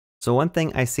So one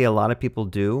thing I see a lot of people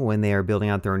do when they are building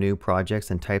out their new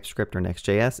projects in TypeScript or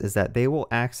Next.js is that they will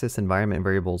access environment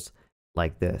variables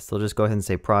like this. They'll just go ahead and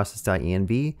say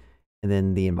process.env and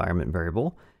then the environment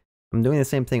variable. I'm doing the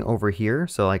same thing over here.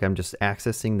 So like I'm just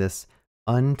accessing this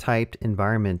untyped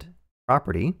environment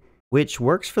property, which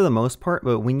works for the most part,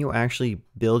 but when you actually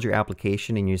build your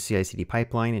application in your CI/CD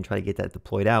pipeline and try to get that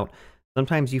deployed out,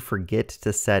 sometimes you forget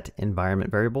to set environment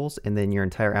variables and then your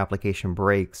entire application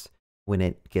breaks when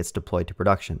it gets deployed to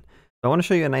production. So I want to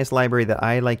show you a nice library that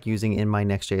I like using in my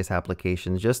Next.js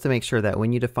applications just to make sure that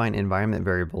when you define environment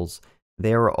variables,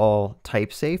 they are all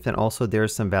type safe, and also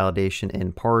there's some validation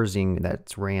and parsing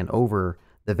that's ran over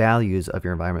the values of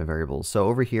your environment variables. So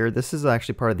over here, this is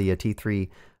actually part of the T3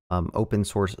 open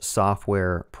source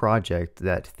software project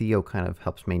that Theo kind of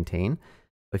helps maintain.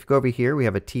 But if you go over here, we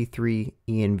have a T3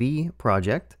 env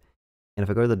project. And if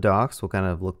I go to the docs, we'll kind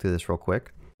of look through this real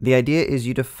quick. The idea is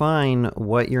you define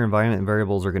what your environment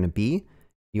variables are going to be.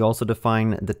 You also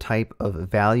define the type of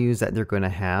values that they're going to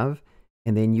have,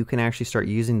 and then you can actually start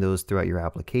using those throughout your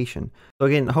application. So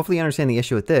again, hopefully you understand the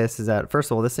issue with this is that,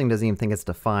 first of all, this thing doesn't even think it's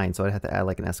defined. So I'd have to add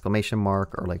like an exclamation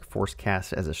mark or like force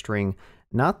cast as a string.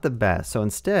 Not the best. So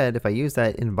instead, if I use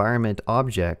that environment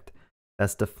object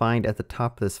that's defined at the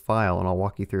top of this file, and I'll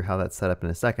walk you through how that's set up in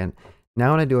a second.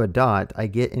 Now when I do a dot, I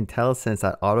get IntelliSense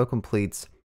that auto-completes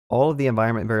all of the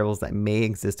environment variables that may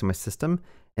exist in my system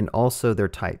and also their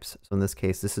types. So in this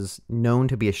case, this is known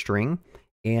to be a string.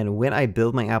 And when I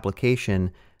build my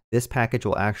application, this package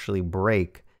will actually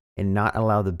break and not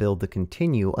allow the build to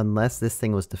continue unless this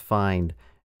thing was defined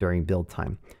during build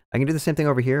time. I can do the same thing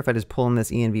over here. If I just pull in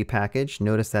this env package,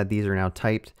 notice that these are now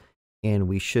typed and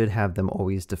we should have them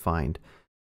always defined.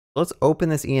 Let's open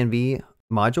this env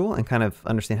module and kind of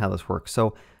understand how this works.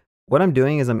 So what I'm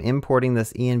doing is I'm importing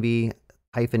this env-next.js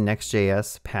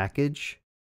package,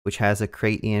 which has a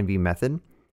create env method.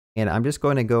 And I'm just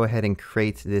going to go ahead and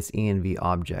create this env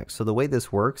object. So the way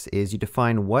this works is you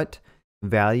define what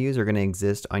values are going to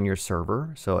exist on your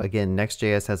server. So again,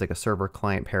 Next.js has like a server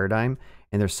client paradigm,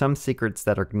 and there's some secrets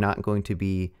that are not going to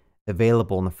be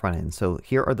available in the front end. So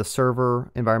here are the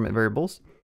server environment variables.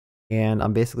 And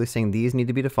I'm basically saying these need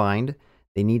to be defined.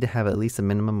 They need to have at least a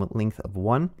minimum length of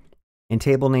 1. And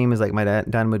table name is like my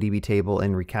DynamoDB table,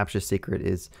 and reCAPTCHA secret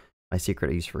is my secret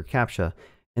I use for reCAPTCHA.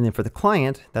 And then for the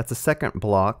client, that's a second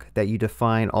block that you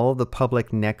define all of the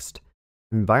public next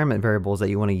environment variables that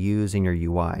you want to use in your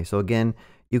UI. So again,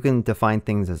 you can define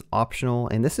things as optional,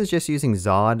 and this is just using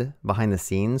Zod behind the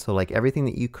scenes. So like everything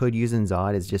that you could use in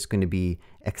Zod is just going to be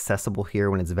accessible here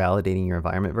when it's validating your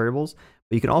environment variables.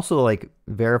 But you can also like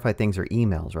verify things or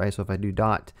emails, right? So if I do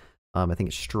dot, I think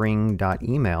it's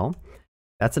string.email,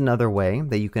 that's another way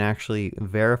that you can actually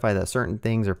verify that certain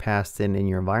things are passed in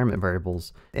your environment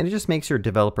variables, and it just makes your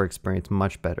developer experience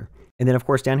much better. And then of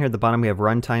course down here at the bottom we have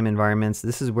runtime environments.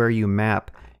 This is where you map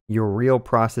your real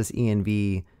process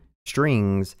env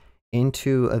strings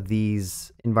into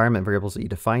these environment variables that you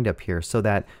defined up here, so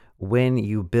that when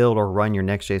you build or run your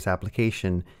Next.js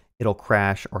application, it'll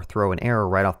crash or throw an error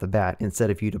right off the bat, instead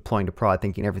of you deploying to prod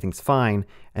thinking everything's fine,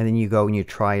 and then you go and you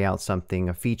try out something,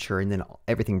 a feature, and then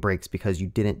everything breaks because you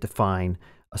didn't define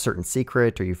a certain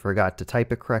secret or you forgot to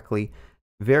type it correctly.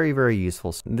 Very, very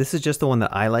useful. This is just the one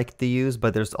that I like to use,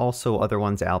 but there's also other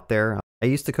ones out there. I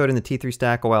used to code in the T3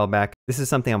 stack a while back. This is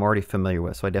something I'm already familiar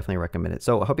with, so I definitely recommend it.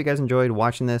 So I hope you guys enjoyed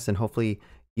watching this, and hopefully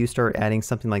you start adding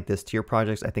something like this to your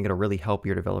projects. I think it'll really help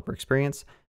your developer experience.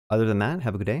 Other than that,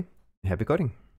 have a good day and happy coding.